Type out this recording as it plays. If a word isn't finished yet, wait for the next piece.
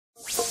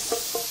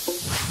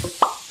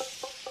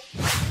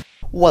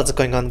What's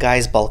going on,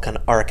 guys? Balkan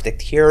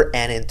Architect here,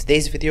 and in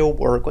today's video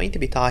we're going to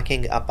be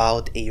talking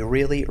about a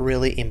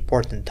really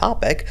important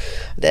topic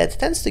that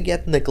tends to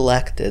get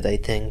neglected, I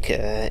think,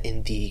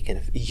 in the kind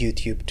of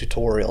YouTube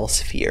tutorial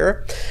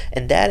sphere,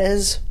 and that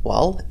is,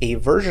 well, a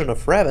version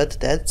of Revit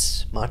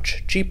that's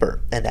much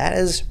cheaper, and that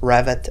is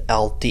Revit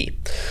LT.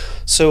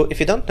 So if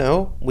you don't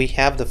know, we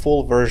have the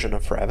full version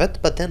of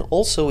Revit, but then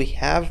also we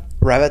have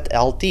Revit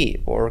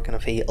LT, or kind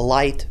of a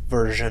light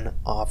version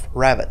of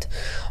Revit.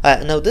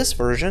 Now this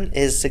version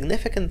is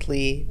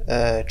significantly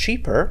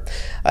cheaper,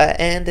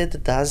 and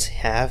it does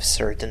have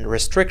certain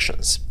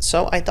restrictions.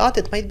 So I thought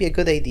it might be a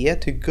good idea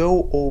to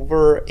go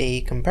over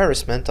a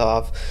comparison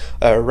of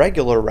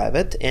regular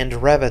Revit and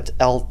Revit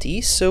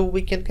LT, so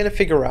we can kind of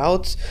figure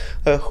out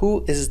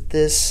who is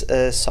this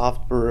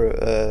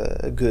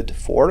software good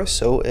for.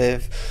 So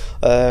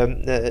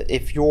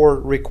if your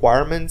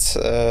requirements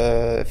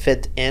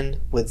fit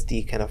in with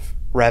the kind of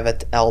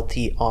Revit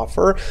LT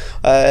offer,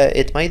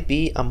 it might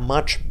be a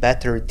much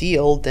better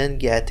deal than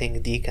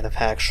getting the kind of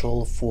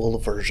actual full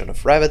version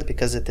of Revit,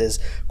 because it is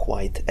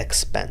quite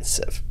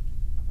expensive.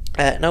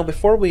 Now,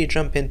 before we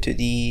jump into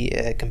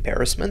the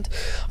comparison,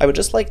 I would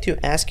just like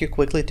to ask you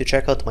quickly to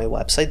check out my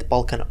website,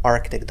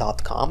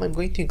 balkanarchitect.com. I'm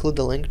going to include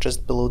the link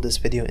just below this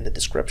video in the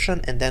description,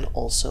 and then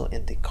also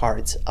in the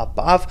cards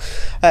above.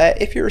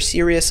 If you're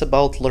serious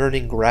about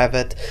learning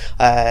Revit,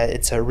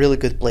 it's a really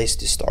good place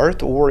to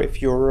start. Or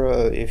if you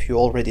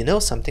already know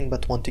something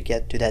but want to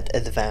get to that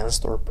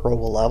advanced or pro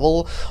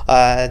level,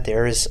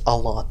 there is a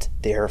lot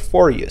there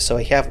for you. So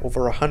I have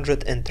over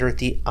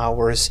 130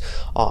 hours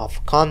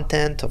of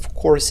content, of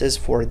courses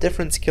for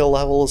different skill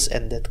levels,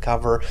 and that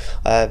cover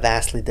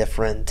vastly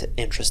different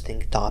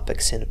interesting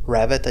topics in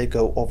Revit. I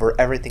go over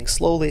everything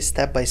slowly,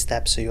 step by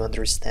step, so you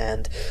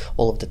understand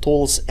all of the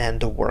tools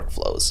and the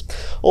workflows.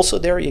 Also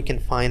there you can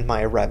find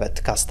my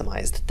Revit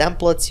customized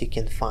templates, you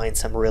can find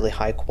some really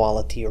high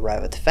quality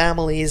Revit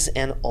families,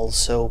 and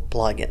also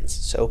plugins,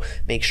 so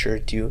make sure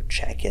to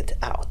check it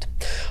out.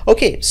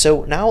 Okay,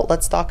 so now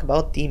let's talk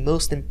about the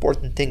most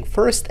important thing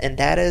first, and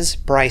that is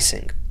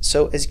pricing.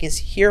 So as you can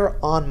see here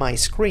on my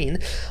screen,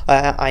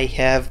 I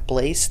have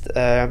placed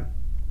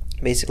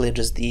basically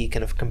just the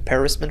kind of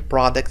comparison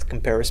product,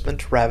 comparison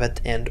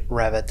Revit and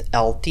Revit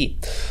LT.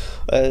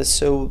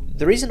 So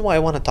the reason why I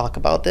want to talk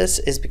about this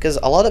is because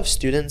a lot of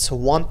students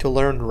want to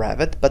learn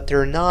Revit, but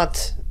they're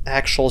not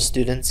actual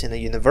students in a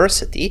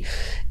university,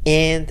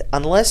 and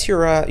unless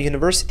you're a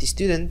university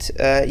student,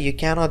 you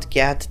cannot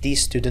get the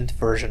student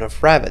version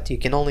of Revit. You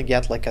can only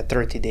get like a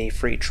 30-day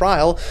free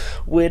trial,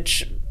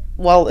 which,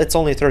 well, it's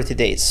only 30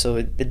 days, so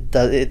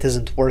it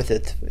isn't worth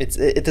it.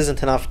 It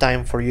isn't enough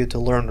time for you to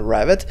learn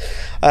Revit,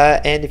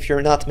 and if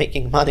you're not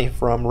making money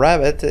from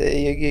Revit,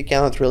 you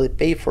cannot really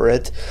pay for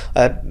it,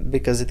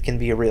 because it can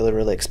be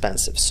really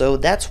expensive. So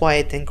that's why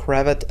I think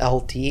Revit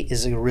LT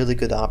is a really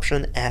good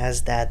option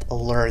as that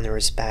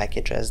learner's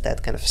package, as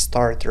that kind of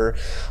starter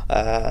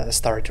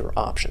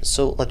option.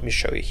 So let me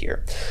show you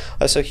here.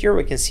 So here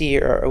we can see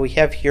we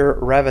have here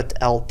Revit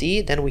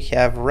LT, then we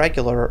have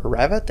regular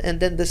Revit, and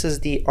then this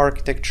is the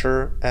architecture,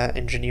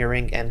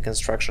 engineering and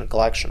construction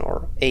collection,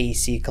 or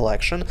AEC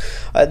collection.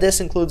 This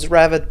includes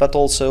Revit, but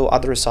also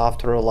other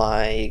software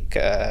like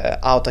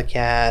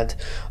AutoCAD,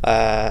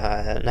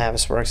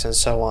 Navisworks, and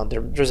so on.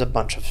 There's a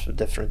bunch of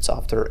different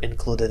software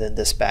included in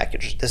this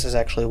package. This is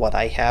actually what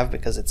I have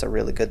because it's a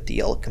really good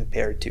deal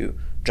compared to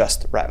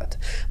just Revit.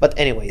 But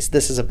anyways,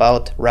 this is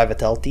about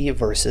Revit LT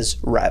versus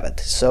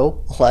Revit.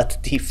 So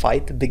let the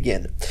fight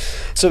begin.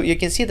 So you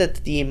can see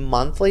that the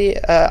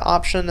monthly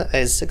option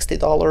is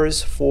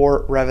 $60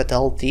 for Revit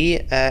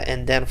LT,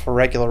 and then for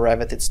regular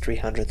Revit it's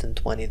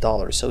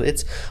 $320. So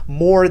it's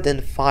more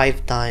than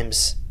 5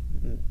 times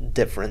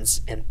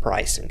difference in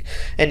pricing,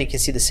 and you can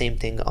see the same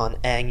thing on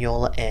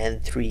annual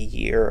and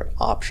 3-year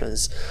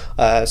options.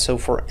 So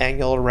for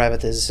annual,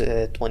 Revit is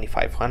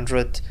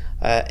 $2,500,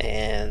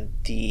 and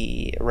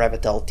the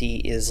Revit LT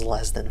is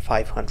less than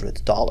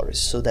 $500.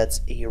 So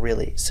that's a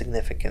really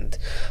significant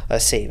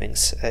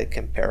savings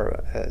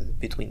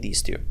between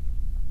these two.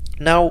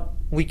 Now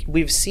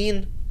we've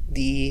seen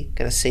the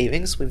kind of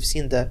savings, we've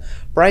seen the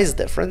price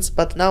difference,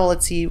 but now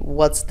let's see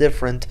what's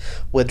different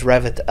with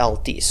Revit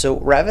LT. So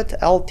Revit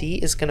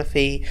LT is kind of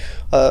a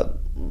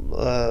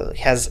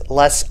has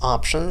less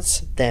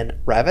options than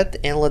Revit,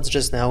 and let's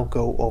just now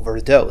go over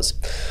those.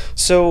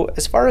 So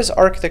as far as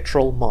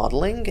architectural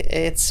modeling,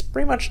 it's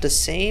pretty much the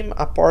same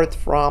apart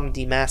from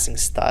the massing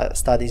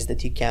studies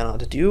that you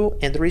cannot do,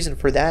 and the reason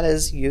for that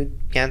is you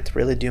can't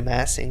really do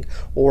massing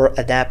or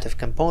adaptive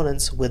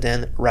components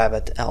within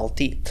Revit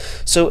LT.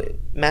 So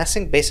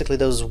massing, basically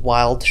those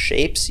wild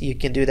shapes, you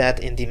can do that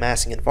in the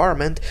massing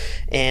environment,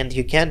 and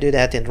you can do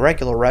that in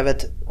regular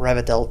Revit,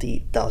 Revit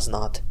LT does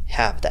not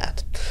have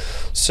that.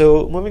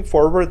 So moving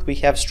forward, we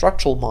have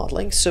structural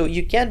modeling. So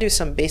you can do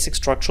some basic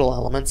structural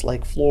elements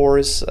like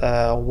floors,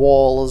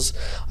 walls,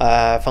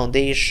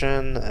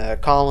 foundation,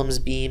 columns,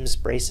 beams,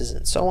 braces,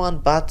 and so on,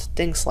 but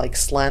things like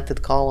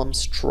slanted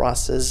columns,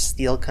 trusses,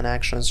 steel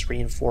connections,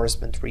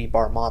 reinforcement,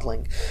 rebar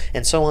modeling,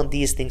 and so on,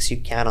 these things you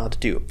cannot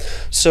do.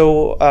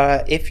 So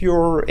if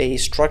you're a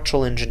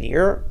structural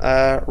engineer,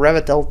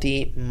 Revit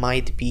LT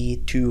might be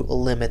too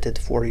limited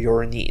for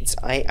your needs.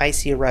 I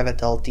see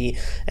Revit LT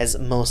as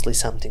mostly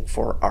something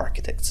for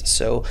architects,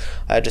 so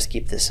just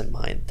keep this in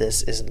mind.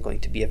 This isn't going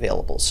to be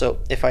available. So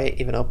if I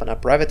even open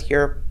up Revit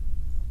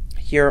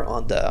here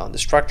on the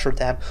structure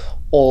tab,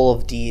 all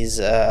of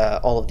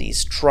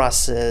these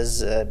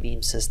trusses,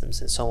 beam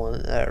systems, and so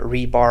on,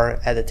 rebar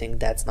editing,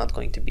 that's not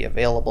going to be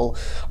available.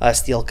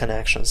 Steel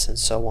connections and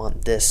so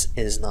on, this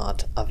is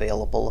not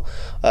available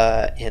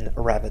in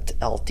Revit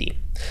LT.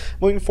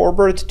 Moving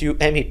forward to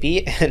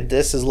MEP, and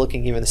this is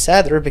looking even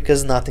sadder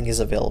because nothing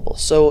is available.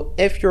 So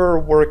if you're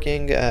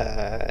working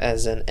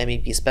as an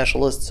MEP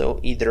specialist, so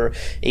either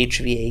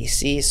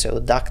HVAC, so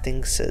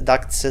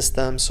duct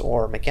systems,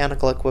 or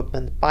mechanical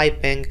equipment,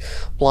 piping,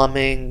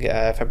 plumbing,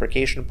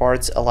 fabrication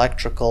parts,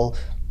 electrical,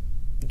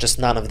 just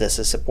none of this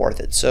is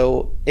supported.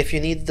 So if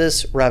you need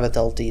this, Revit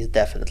LT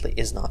definitely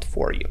is not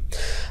for you.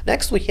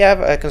 Next we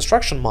have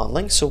construction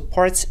modeling, so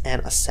parts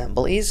and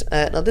assemblies.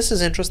 Now this is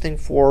interesting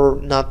for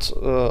not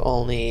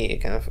only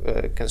kind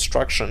of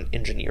construction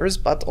engineers,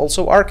 but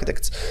also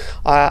architects.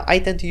 I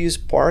tend to use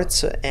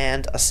parts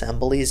and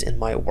assemblies in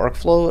my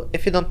workflow.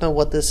 If you don't know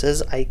what this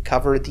is, I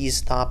cover these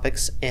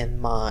topics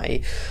in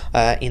my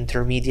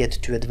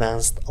intermediate to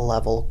advanced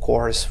level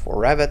course for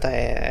Revit.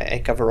 I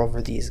cover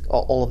over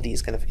all of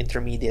these kind of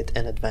intermediate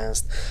and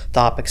advanced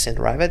topics in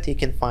Revit. You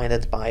can find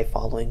it by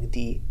following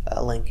the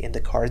link in the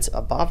cards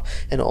above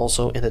and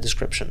also in the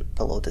description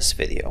below this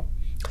video.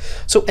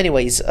 So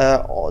anyways,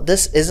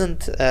 this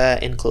isn't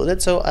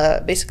included. So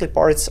basically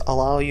parts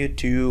allow you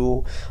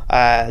to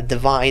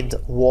divide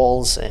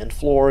walls and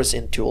floors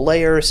into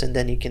layers, and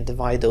then you can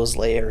divide those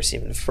layers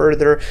even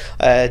further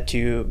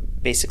to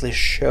basically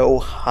show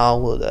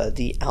how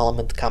the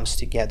element comes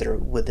together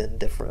within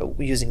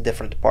using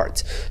different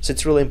parts. So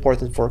it's really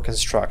important for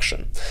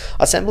construction.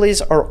 Assemblies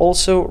are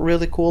also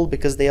really cool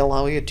because they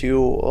allow you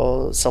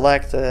to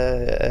select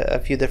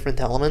a few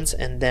different elements,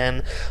 and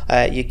then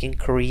you can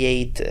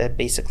create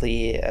basically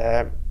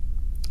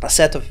a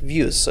set of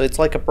views. So it's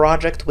like a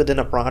project within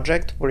a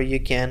project where you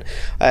can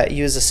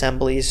use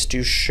assemblies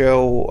to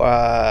show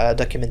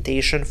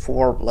documentation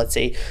for, let's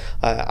say,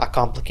 a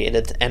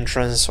complicated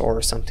entrance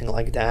or something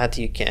like that.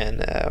 You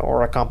can,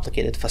 or a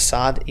complicated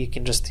facade, you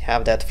can just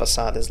have that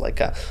facade as like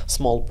a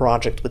small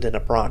project within a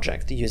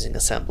project using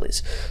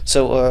assemblies.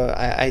 So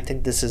I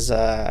think this is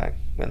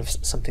kind of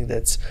something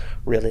that's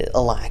really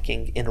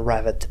lacking in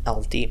Revit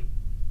LT.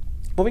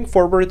 Moving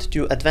forward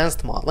to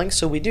advanced modeling,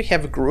 so we do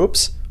have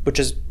groups, which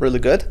is really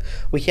good.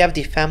 We have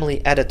the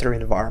family editor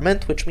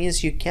environment, which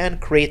means you can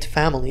create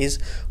families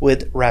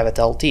with Revit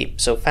LT.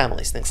 So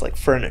families, things like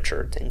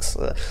furniture, things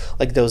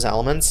like those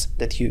elements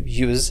that you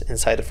use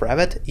inside of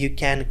Revit, you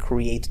can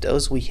create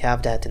those. We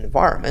have that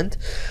environment,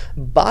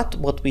 but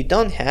what we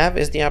don't have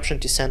is the option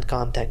to send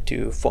content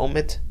to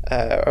Format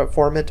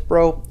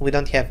Pro. We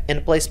don't have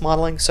in-place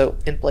modeling. So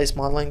in-place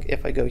modeling,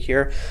 if I go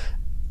here,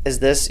 is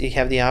this, you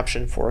have the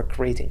option for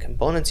creating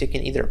components. You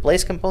can either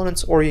place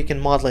components or you can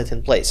model it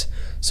in place.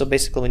 So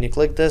basically when you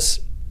click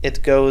this,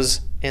 it goes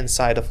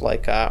inside of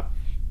like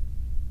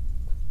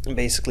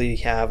basically you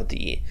have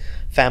the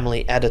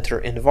family editor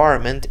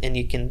environment, and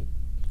you can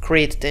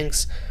create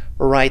things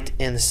right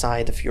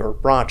inside of your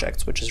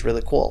projects, which is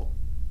really cool.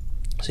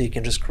 So you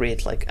can just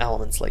create like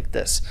elements like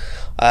this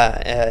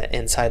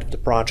inside of the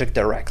project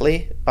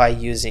directly by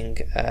using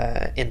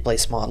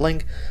in-place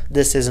modeling.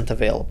 This isn't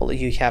available.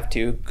 You have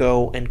to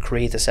go and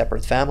create a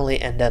separate family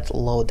and then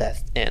load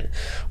that in,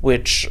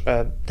 which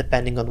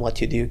depending on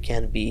what you do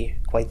can be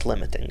quite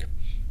limiting.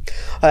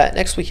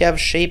 Next we have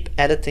shape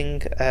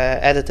editing,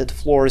 edited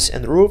floors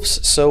and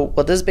roofs. So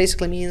what this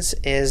basically means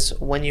is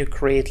when you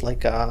create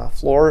like a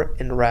floor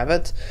in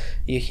Revit,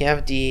 you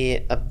have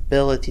the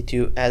ability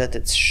to edit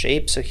its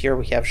shape. So here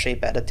we have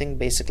shape editing.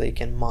 Basically you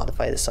can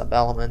modify the sub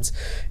elements,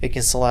 you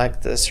can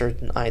select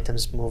certain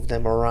items, move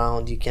them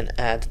around, you can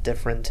add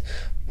different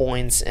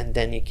points, and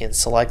then you can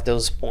select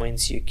those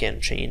points, you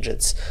can change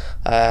its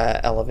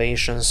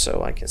elevation.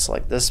 So I can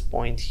select this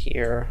point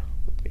here,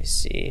 let me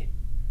see.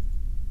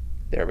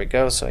 There we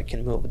go, so I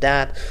can move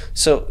that.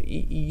 So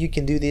you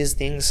can do these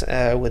things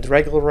with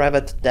regular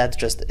Revit. That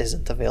just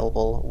isn't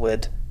available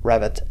with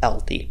Revit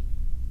LT.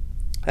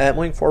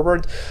 Moving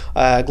forward,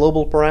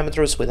 global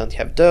parameters, we don't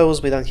have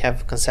those. We don't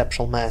have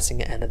conceptual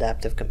massing and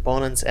adaptive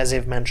components. As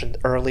I've mentioned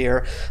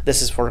earlier,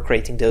 this is for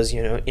creating those,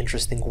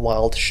 interesting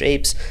wild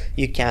shapes.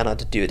 You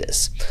cannot do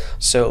this.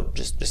 So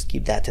just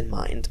keep that in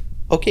mind.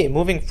 Okay,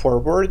 moving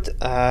forward,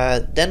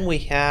 then we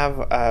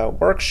have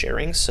work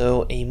sharing,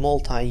 so a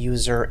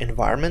multi-user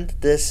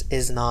environment. This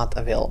is not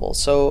available.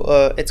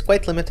 So it's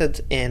quite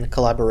limited in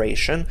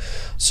collaboration.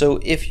 So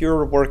if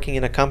you're working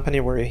in a company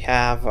where you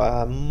have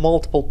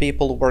multiple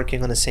people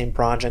working on the same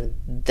project,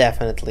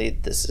 definitely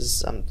this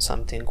is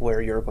something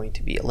where you're going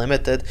to be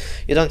limited.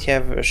 You don't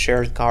have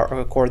shared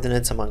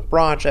coordinates among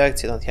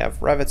projects, you don't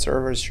have Revit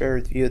servers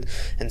shared, viewed,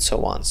 and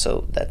so on.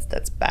 So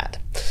that's bad.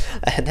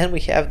 And then we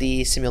have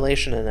the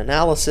simulation and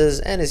analysis,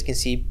 and as you can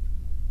see,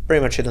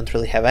 pretty much you don't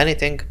really have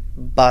anything,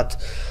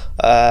 but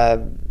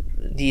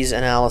these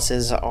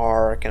analyses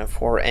are kind of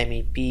for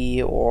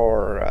MEP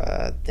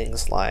or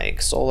things like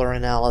solar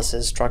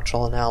analysis,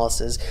 structural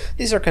analysis.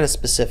 These are kind of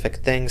specific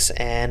things,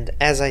 and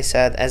as I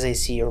said, as I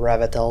see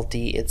Revit LT,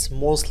 it's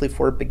mostly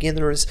for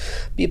beginners,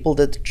 people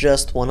that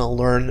just want to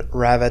learn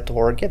Revit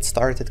or get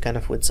started kind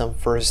of with some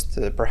first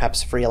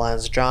perhaps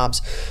freelance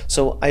jobs.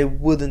 So I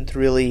wouldn't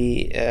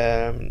really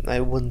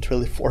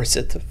force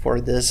it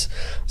for this.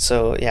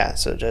 So yeah,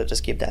 so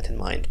just keep that in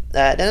mind.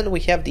 Then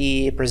we have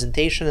the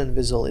presentation and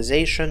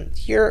visualization.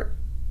 Here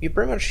you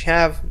pretty much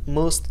have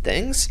most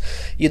things.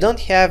 You don't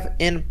have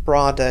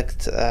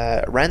in-product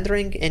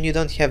rendering, and you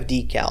don't have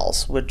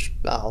decals, which,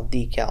 well,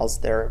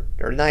 decals, they're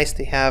nice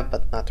to have,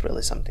 but not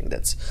really something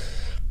that's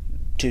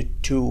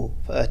too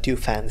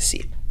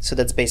fancy. So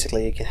that's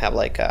basically, you can have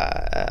like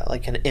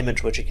an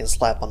image which you can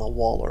slap on a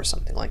wall or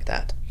something like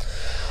that.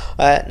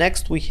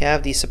 Next we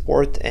have the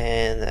support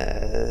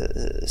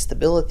and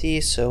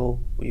stability.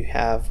 So you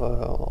have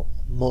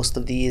most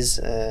of these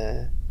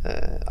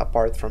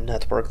apart from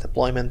network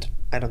deployment.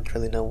 I don't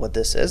really know what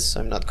this is, so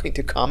I'm not going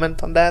to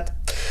comment on that.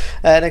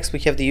 Next we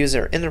have the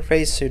user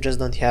interface, so you just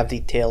don't have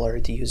the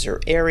tailored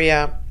user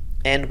area.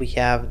 And we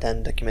have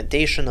then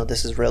documentation. Now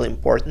this is really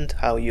important,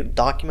 how you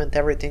document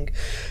everything.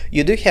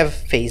 You do have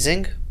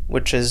phasing,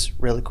 which is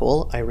really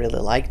cool. I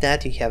really like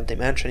that. You have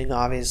dimensioning,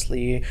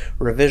 obviously,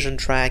 revision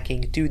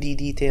tracking, 2D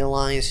detail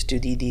lines,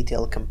 2D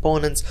detail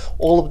components.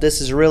 All of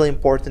this is really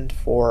important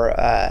for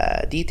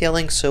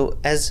detailing. So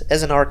as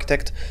an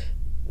architect,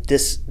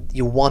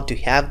 you want to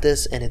have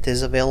this, and it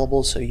is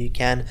available, so you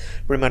can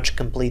pretty much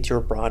complete your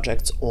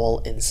projects all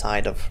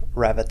inside of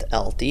Revit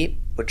LT,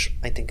 which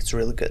I think is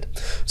really good.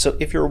 So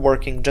if you're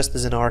working just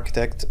as an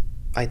architect,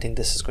 I think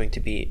this is going to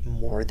be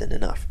more than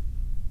enough.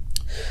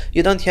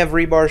 You don't have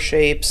rebar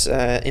shapes,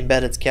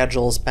 embedded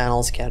schedules,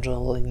 panel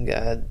scheduling,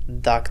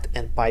 duct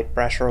and pipe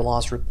pressure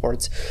loss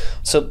reports.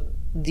 So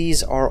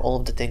these are all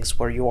of the things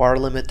where you are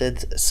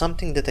limited.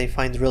 Something that I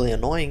find really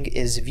annoying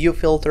is view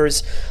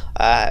filters.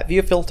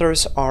 View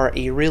filters are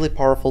a really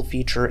powerful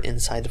feature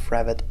inside of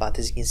Revit, but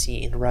as you can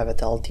see in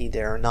Revit LT,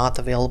 they are not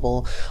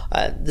available.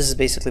 This is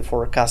basically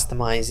for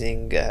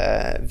customizing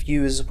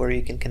views, where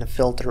you can kind of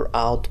filter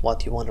out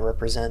what you want to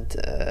represent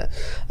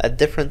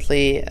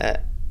differently.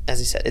 As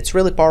I said, it's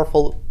really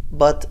powerful,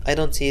 but I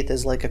don't see it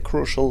as like a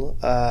crucial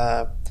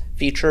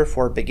feature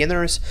for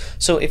beginners.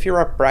 So if you're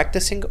a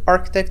practicing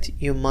architect,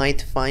 you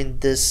might find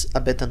this a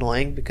bit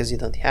annoying because you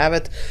don't have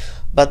it,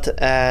 but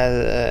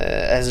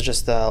as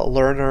just a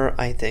learner,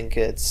 I think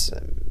it's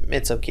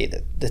okay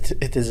that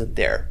it isn't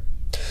there.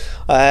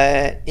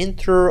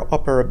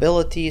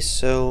 Interoperability,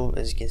 so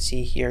as you can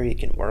see here, you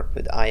can work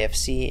with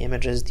IFC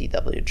images,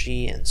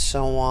 DWG, and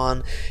so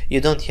on.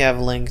 You don't have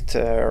linked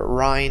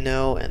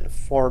Rhino and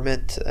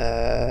Format,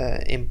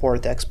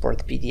 import,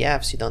 export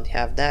PDFs. You don't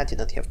have that. You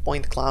don't have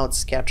point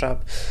clouds,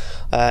 SketchUp,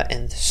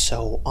 and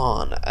so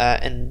on.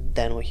 And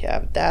then we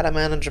have data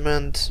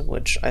management,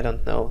 which I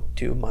don't know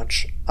too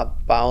much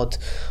about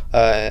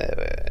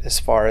as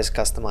far as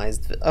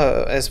customized,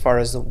 as far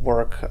as the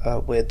work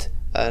with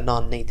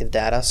non-native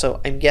data. So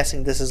I'm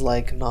guessing this is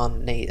like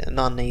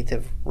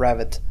non-native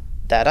Revit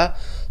data,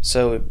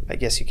 so I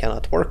guess you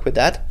cannot work with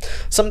that.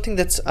 Something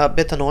that's a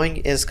bit annoying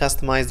is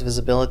customized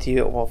visibility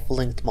of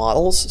linked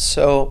models.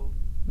 So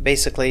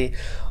basically,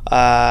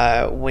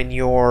 when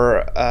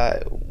you're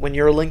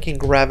linking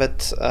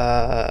Revit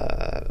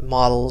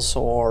models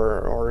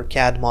or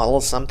CAD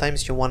models,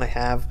 sometimes you want to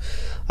have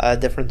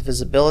different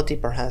visibility,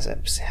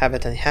 perhaps have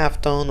it in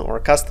halftone or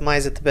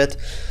customize it a bit.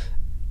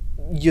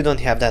 You don't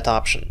have that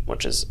option,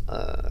 which is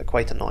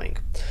quite annoying.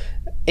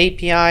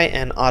 API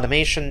and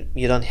automation,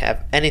 you don't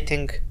have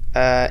anything.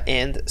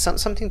 And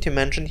something to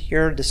mention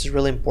here, this is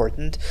really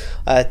important,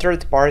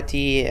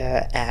 third-party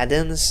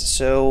add-ins.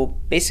 So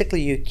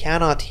basically you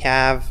cannot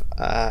have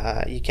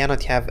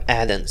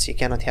add-ins, you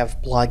cannot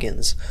have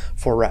plugins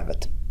for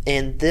Revit.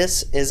 And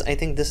this is, I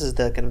think this is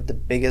the kind of the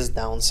biggest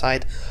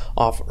downside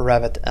of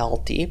Revit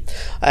LT.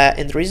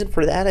 And the reason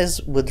for that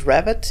is with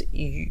Revit,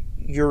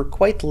 you're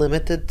quite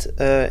limited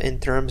in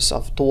terms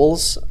of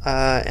tools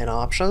and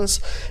options,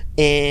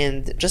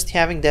 and just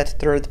having that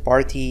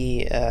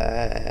third-party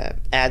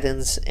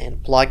add-ins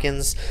and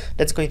plugins,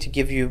 that's going to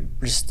give you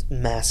just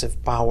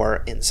massive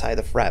power inside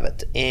of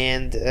Revit.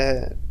 And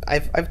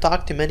I've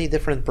talked to many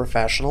different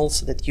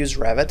professionals that use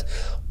Revit.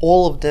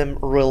 All of them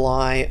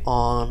rely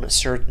on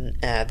certain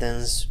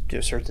add-ins to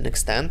a certain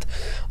extent.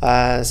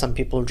 Some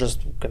people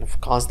just kind of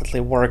constantly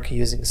work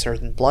using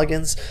certain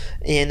plugins,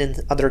 and in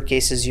other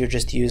cases you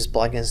just use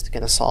plugins to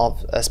kind of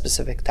solve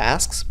specific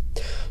tasks.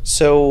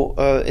 So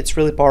it's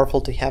really powerful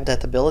to have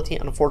that ability.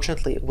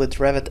 Unfortunately, with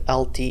Revit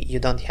LT you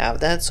don't have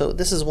that, so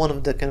this is one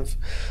of the kind of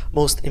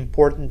most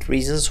important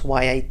reasons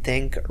why I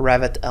think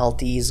Revit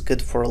LT is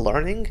good for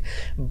learning.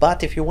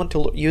 But if you want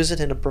to use it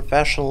in a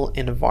professional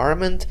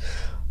environment,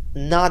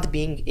 not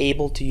being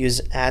able to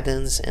use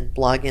add-ins and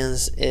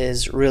plugins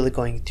is really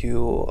going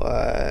to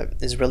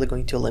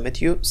limit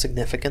you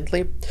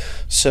significantly.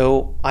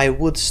 So I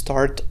would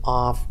start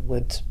off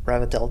with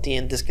Revit LT,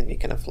 and this can be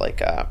kind of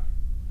like a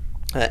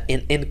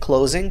in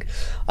closing,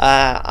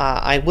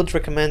 I would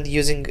recommend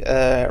using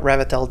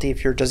Revit LT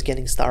if you're just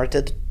getting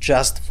started,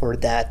 just for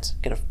that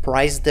kind of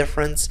price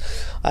difference,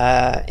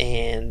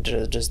 and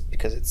just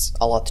because it's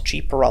a lot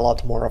cheaper, a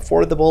lot more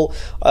affordable.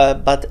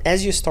 But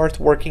as you start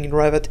working in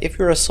Revit, if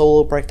you're a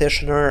solo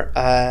practitioner,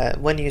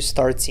 when you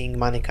start seeing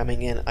money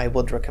coming in, I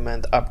would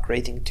recommend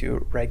upgrading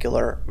to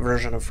regular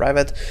version of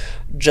Revit,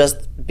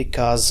 just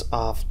because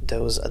of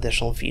those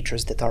additional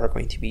features that are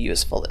going to be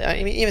useful.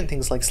 I mean, even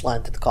things like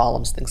slanted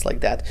columns, things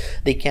like that,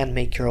 they can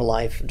make your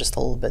life just a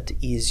little bit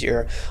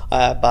easier.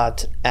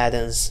 But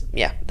add-ins,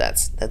 yeah,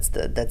 that's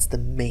the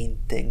main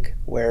thing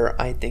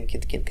where I think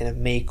it can kind of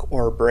make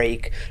or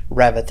break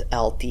Revit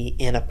LT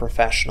in a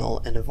professional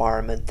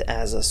environment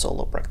as a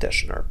solo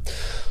practitioner.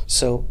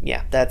 So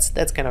yeah, that's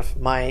kind of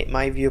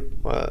my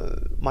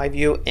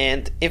view.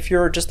 And if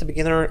you're just a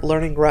beginner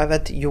learning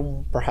Revit,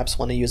 you perhaps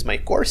want to use my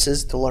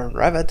courses to learn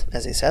Revit.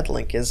 As I said,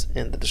 link is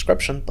in the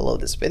description below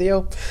this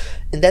video.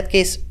 In that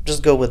case,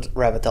 just go with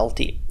Revit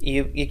LT.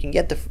 You can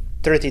get the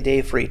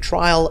 30-day free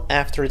trial.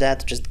 After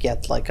that, just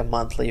get like a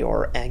monthly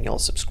or annual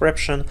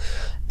subscription.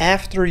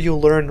 After you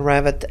learn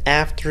Revit,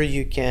 after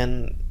you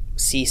can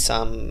see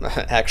some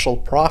actual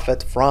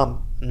profit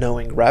from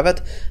knowing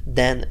Revit,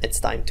 then it's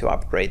time to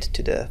upgrade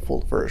to the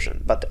full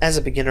version. But as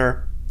a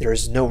beginner, there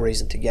is no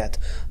reason to get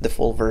the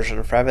full version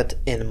of Revit,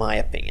 in my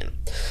opinion.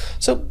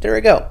 So there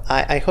you go.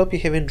 I hope you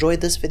have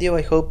enjoyed this video.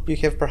 I hope you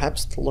have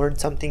perhaps learned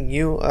something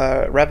new.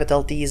 Revit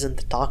LT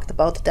isn't talked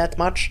about that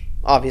much,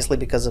 obviously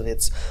because of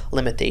its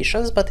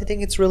limitations, but I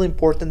think it's really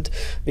important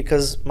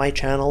because my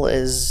channel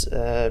is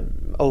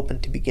open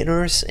to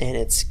beginners and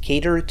it's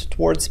catered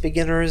towards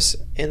beginners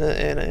in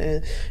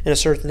a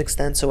certain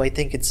extent, so I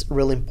think it's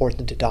really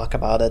important to talk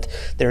about it.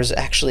 There's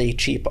actually a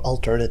cheap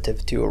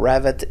alternative to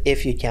Revit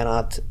if you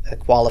cannot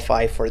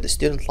qualify for the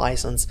student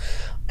license.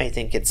 I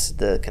think it's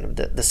the kind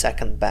of the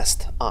second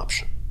best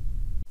option.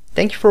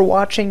 Thank you for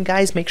watching,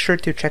 guys. Make sure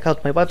to check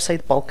out my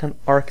website,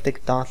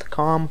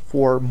 balkanarchitect.com,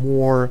 for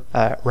more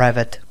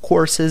Revit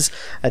courses.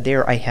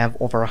 There I have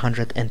over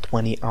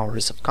 120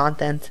 hours of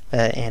content,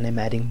 and I'm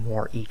adding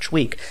more each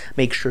week.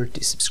 Make sure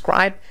to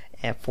subscribe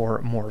for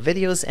more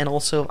videos, and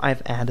also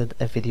I've added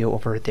a video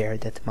over there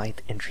that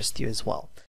might interest you as well.